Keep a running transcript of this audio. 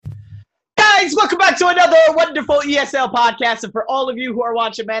Guys, welcome back to another wonderful ESL podcast. And for all of you who are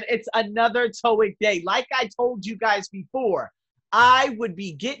watching, man, it's another TOEIC day. Like I told you guys before, I would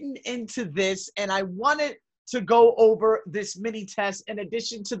be getting into this, and I wanted to go over this mini test in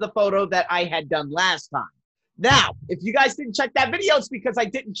addition to the photo that I had done last time. Now, if you guys didn't check that video, it's because I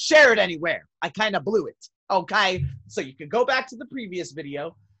didn't share it anywhere. I kind of blew it, okay? So you can go back to the previous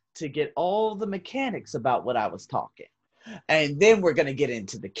video to get all the mechanics about what I was talking. And then we're going to get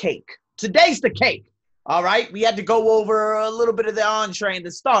into the cake. Today's the cake, all right? We had to go over a little bit of the entree and the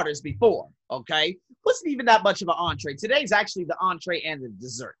starters before, okay? Wasn't even that much of an entree. Today's actually the entree and the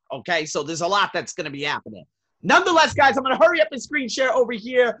dessert, okay? So there's a lot that's going to be happening. Nonetheless, guys, I'm going to hurry up and screen share over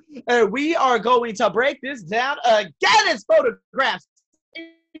here. We are going to break this down. Again, it's photographs.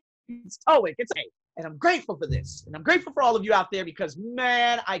 It's TOEIC. It's a. And I'm grateful for this. And I'm grateful for all of you out there because,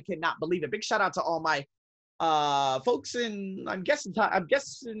 man, I cannot believe it. Big shout out to all my folks in, I'm guessing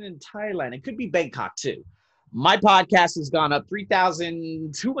in Thailand. It could be Bangkok too. My podcast has gone up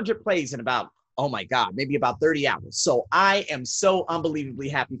 3,200 plays in about, oh my God, maybe about 30 hours. So I am so unbelievably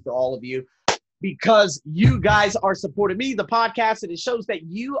happy for all of you because you guys are supporting me, the podcast, and it shows that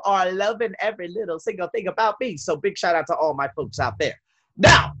you are loving every little single thing about me. So big shout out to all my folks out there.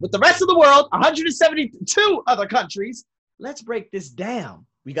 Now, with the rest of the world, 172 other countries, let's break this down.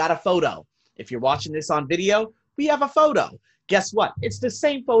 We got a photo. If you're watching this on video, we have a photo. Guess what? It's the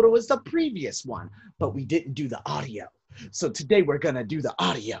same photo as the previous one, but we didn't do the audio. So today we're going to do the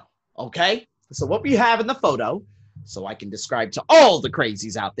audio, okay? So what we have in the photo, so I can describe to all the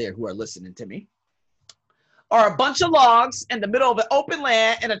crazies out there who are listening to me, are a bunch of logs in the middle of an open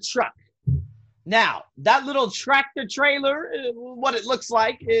land and a truck. Now, that little tractor trailer, what it looks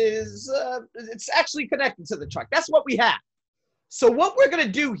like is, it's actually connected to the truck. That's what we have. So what we're going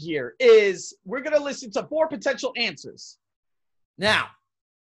to do here is we're going to listen to 4 potential answers. Now,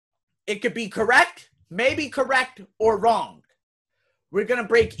 it could be correct, maybe correct, or wrong. We're going to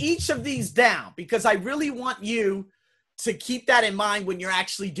break each of these down because I really want you to keep that in mind when you're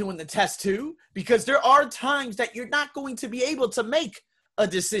actually doing the test too, because there are times that you're not going to be able to make a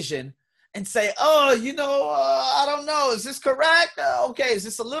decision and say, oh, I don't know. Is this correct? Okay, is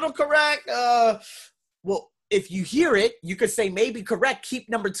this a little correct? Well, if you hear it, you could say maybe correct. Keep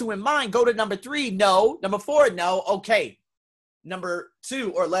number 2 in mind. Go to number 3. No. Number 4. No. Okay. Number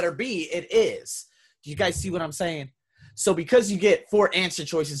 2 or letter B, it is. Do you guys see what I'm saying? So because you get 4 answer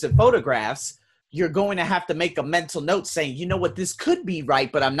choices and photographs, you're going to have to make a mental note saying, you know what, this could be right,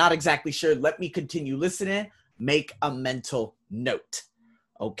 but I'm not exactly sure. Let me continue listening. Make a mental note.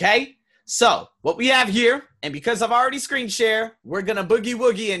 Okay? So what we have here, and because I've already screen share, we're going to boogie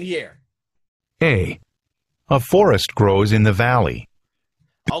woogie in here. A forest grows in the valley.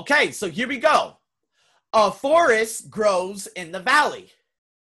 Okay, so here we go. A forest grows in the valley.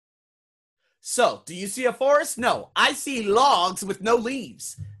 So, do you see a forest? No, I see logs with no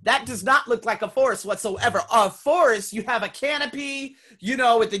leaves. That does not look like a forest whatsoever. A forest, you have a canopy,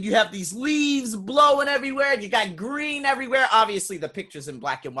 and then you have these leaves blowing everywhere. You got green everywhere. Obviously, the picture's in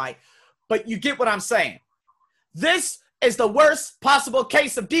black and white, but you get what I'm saying. This is the worst possible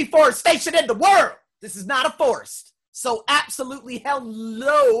case of deforestation in the world. This is not a forest. So absolutely hell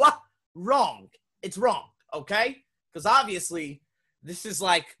no, wrong. It's wrong, okay? Because obviously, this is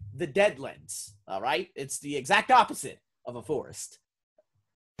like the Deadlands, all right? It's the exact opposite of a forest.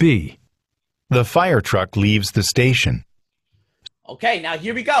 B, the fire truck leaves the station. Okay, now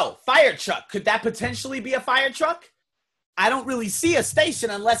here we go. Fire truck. Could that potentially be a fire truck? I don't really see a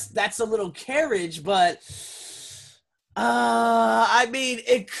station unless that's a little carriage, but I mean,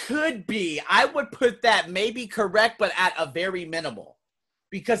 it could be. I would put that maybe correct, but at a very minimal,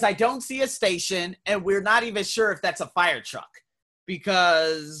 because I don't see a station and we're not even sure if that's a fire truck,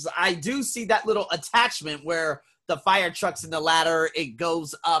 because I do see that little attachment where the fire truck's in the ladder, it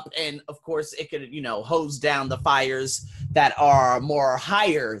goes up, and of course it could, hose down the fires that are more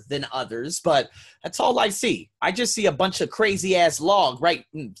higher than others, but that's all I see. I just see a bunch of crazy ass log right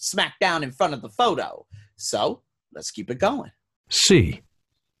smack down in front of the photo. So let's keep it going. C,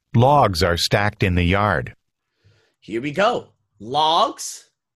 logs are stacked in the yard. Here we go. Logs.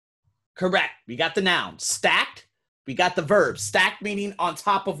 Correct. We got the noun. Stacked. We got the verb. Stacked meaning on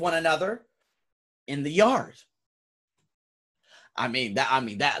top of one another in the yard. I mean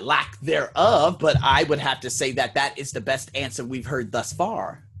that lack thereof, but I would have to say that is the best answer we've heard thus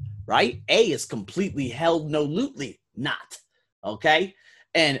far, right? A is completely held no lutely not, okay?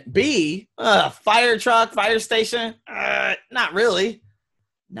 And B, fire truck, fire station, not really.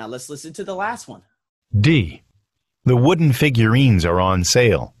 Now let's listen to the last one. D, the wooden figurines are on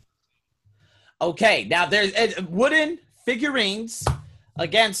sale. Okay, now there's wooden figurines.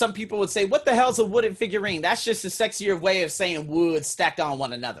 Again, some people would say, what the hell's a wooden figurine? That's just a sexier way of saying wood stacked on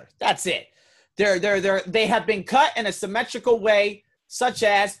one another. That's it. They have been cut in a symmetrical way, such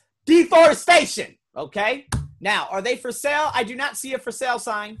as deforestation. Okay? Now, are they for sale? I do not see a for sale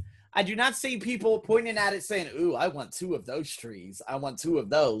sign. I do not see people pointing at it saying, ooh, I want 2 of those trees. I want 2 of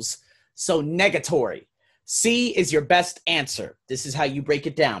those. So negatory. C is your best answer. This is how you break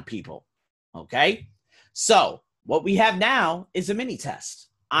it down, people. Okay? So what we have now is a mini test.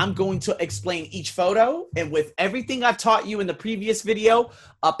 I'm going to explain each photo, and with everything I've taught you in the previous video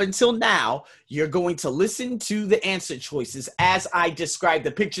up until now, you're going to listen to the answer choices as I describe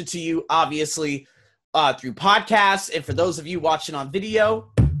the picture to you, obviously, through podcasts. And for those of you watching on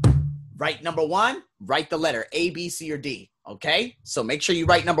video, write number 1, write the letter A, B, C, or D. Okay? So make sure you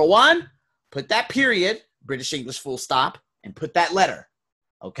write number 1, put that period, British English full stop, and put that letter.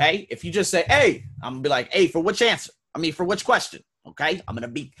 Okay? If you just say A, I'm going to be like, A, for which answer? I mean, for which question? Okay? I'm going to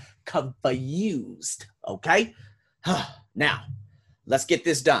be confused. Okay? Now, let's get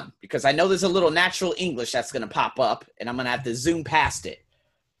this done because I know there's a little natural English that's going to pop up and I'm going to have to zoom past it.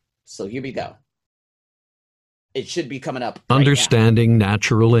 So here we go. It should be coming up. Understanding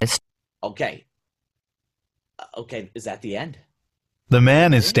naturalist. Okay. Okay. Is that the end? The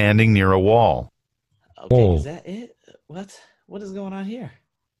man is standing near a wall. Okay. Is that it? What is going on here?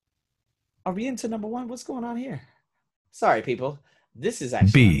 Are we into number 1? What's going on here? Sorry, people. This is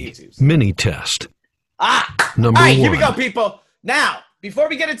actually B. on YouTube. Mini test. All Number right, 1. here we go, people. Now, before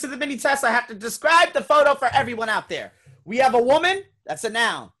we get into the mini test, I have to describe the photo for everyone out there. We have a woman. That's a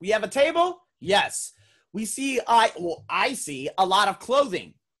noun. We have a table. Yes. We see, I see a lot of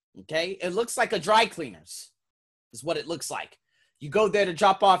clothing. Okay. It looks like a dry cleaner's is what it looks like. You go there to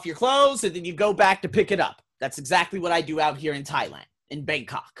drop off your clothes and then you go back to pick it up. That's exactly what I do out here in Thailand, in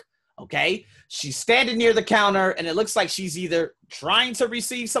Bangkok. Okay. She's standing near the counter and it looks like she's either trying to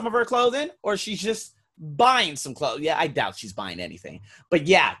receive some of her clothing or she's just buying some clothes. Yeah, I doubt she's buying anything. But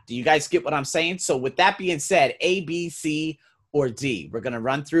yeah, do you guys get what I'm saying? So with that being said, A, B, C, or D. We're going to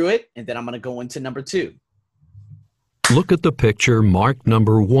run through it and then I'm going to go into number 2. Look at the picture marked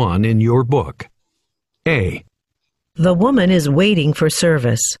number 1 in your book. A. The woman is waiting for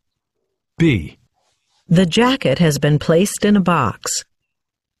service. B. The jacket has been placed in a box.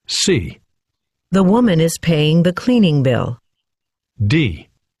 C. The woman is paying the cleaning bill. D.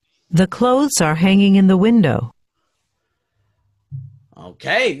 The clothes are hanging in the window.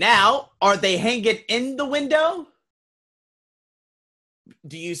 Okay, now, are they hanging in the window?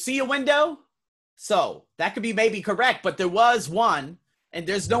 Do you see a window? So that could be maybe correct, but there was one and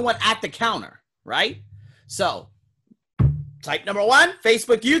there's no one at the counter, right? So type number 1,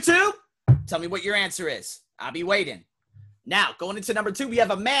 Facebook, YouTube. Tell me what your answer is. I'll be waiting. Now, going into number 2, we have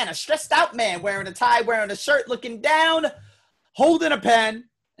a man, a stressed out man wearing a tie, wearing a shirt, looking down, holding a pen.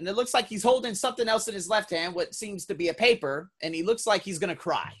 And it looks like he's holding something else in his left hand, what seems to be a paper. And he looks like he's going to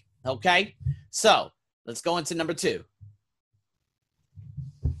cry. Okay. So let's go into number 2.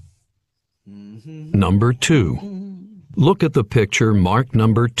 Number 2. Look at the picture marked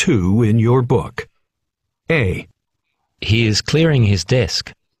number 2 in your book. A. He is clearing his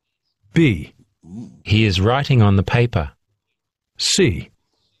desk. B. He is writing on the paper. C.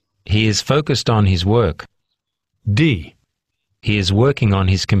 He is focused on his work. D. He is working on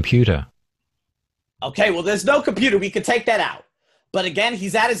his computer. Okay, well, there's no computer. We could take that out. But again,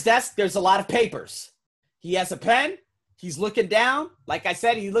 he's at his desk. There's a lot of papers. He has a pen. He's looking down. Like I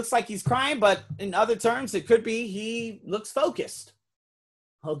said, he looks like he's crying, but in other terms, it could be he looks focused.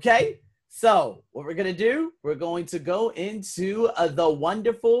 Okay, so what we're going to do, we're going to go into the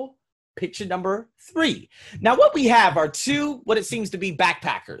wonderful picture number 3. Now, what we have are 2, what it seems to be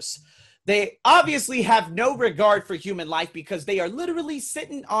backpackers. They obviously have no regard for human life because they are literally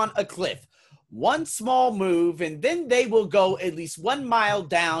sitting on a cliff. One small move, and then they will go at least 1 mile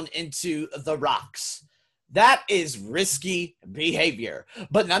down into the rocks. That is risky behavior.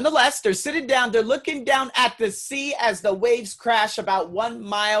 But nonetheless, they're sitting down. They're looking down at the sea as the waves crash about 1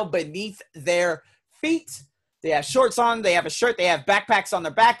 mile beneath their feet. They have shorts on. They have a shirt. They have backpacks on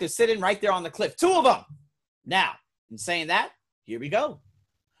their back. They're sitting right there on the cliff. 2 of them. Now, in saying that, here we go.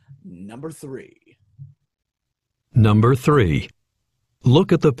 Number 3. Number 3.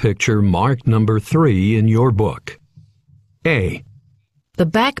 Look at the picture marked number 3 in your book. A. The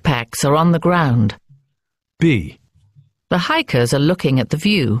backpacks are on the ground. B. The hikers are looking at the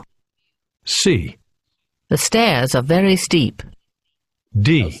view. C. The stairs are very steep.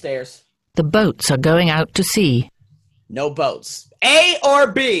 D. No stairs. The boats are going out to sea. No boats. A or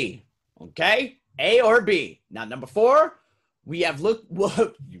B. Okay? A or B. Now, number 4, we have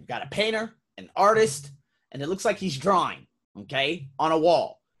you've got a painter, an artist, and it looks like he's drawing. okay, on a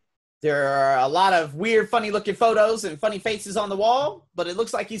wall. There are a lot of weird, funny-looking photos and funny faces on the wall, but it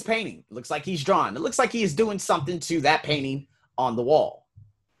looks like he's painting. It looks like he's drawing. It looks like he is doing something to that painting on the wall.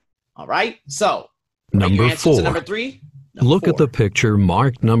 All right? So, Number 4. Number 3. Look at the picture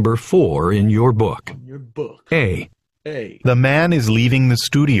marked number 4 in your book. Your book. A. The man is leaving the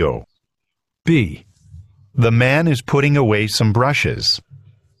studio. B. The man is putting away some brushes.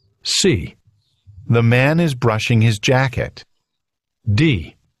 C. The man is brushing his jacket.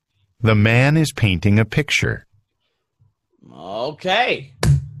 D. The man is painting a picture. Okay.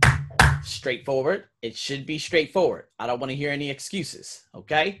 Straightforward. It should be straightforward. I don't want to hear any excuses.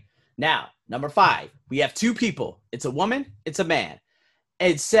 Okay? Now, number 5. We have 2 people. It's a woman. It's a man.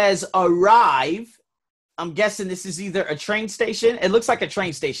 It says arrive. I'm guessing this is either a train station. It looks like a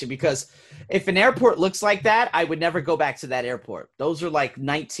train station because if an airport looks like that, I would never go back to that airport. Those are like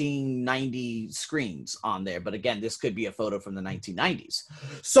 1990 screens on there. But again, this could be a photo from the 1990s.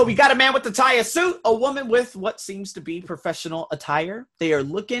 So we got a man with a tie, a suit, a woman with what seems to be professional attire. They are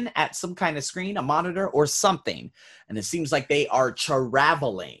looking at some kind of screen, a monitor or something. And it seems like they are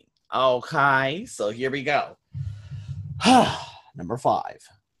traveling. Okay, so here we go. Number 5.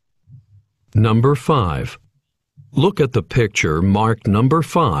 Number 5. Look at the picture marked number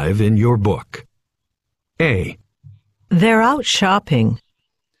 5 in your book. A. They're out shopping.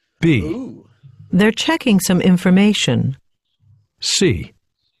 B. Ooh. They're checking some information. C.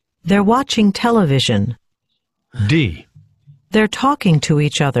 They're watching television. D. They're talking to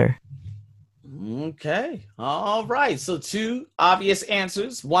each other. Okay. All right. So 2 obvious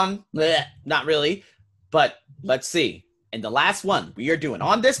answers. 1, not really. But let's see. And the last one we are doing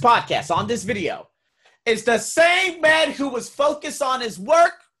on this podcast, on this video, is the same man who was focused on his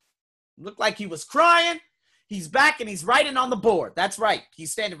work. Looked like he was crying. He's back and he's writing on the board. That's right.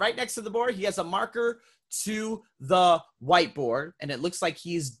 He's standing right next to the board. He has a marker to the whiteboard, and it looks like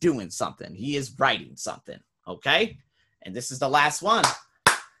he's doing something. He is writing something. Okay? And this is the last one.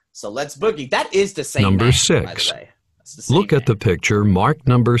 So let's boogie. That is the same Number man, 6. by the way. That's the same Look at the man. picture marked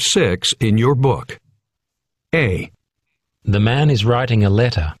number 6 in your book. A. The man is writing a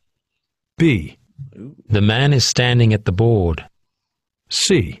letter. B. The man is standing at the board.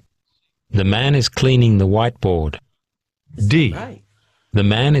 C. The man is cleaning the whiteboard. D. Right. The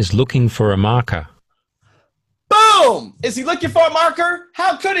man is looking for a marker. Boom! Is he looking for a marker?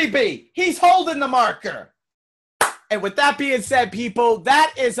 How could he be? He's holding the marker. And with that being said, people,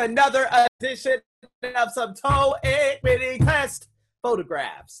 that is another edition of some TOEIC mini test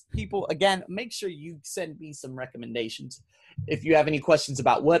photographs. People, again, make sure you send me some recommendations. If you have any questions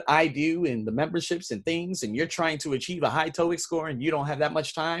about what I do and the memberships and things, and you're trying to achieve a high TOEIC score and you don't have that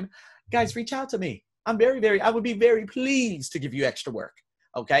much time, guys, reach out to me. I would be very pleased to give you extra work,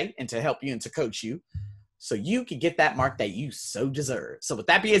 okay? And to help you and to coach you so you can get that mark that you so deserve. So with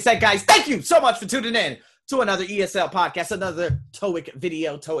that being said, guys, thank you so much for tuning in to another ESL podcast, another TOEIC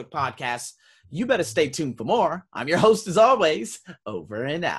video, TOEIC podcast. You better stay tuned for more. I'm your host, as always, over and out.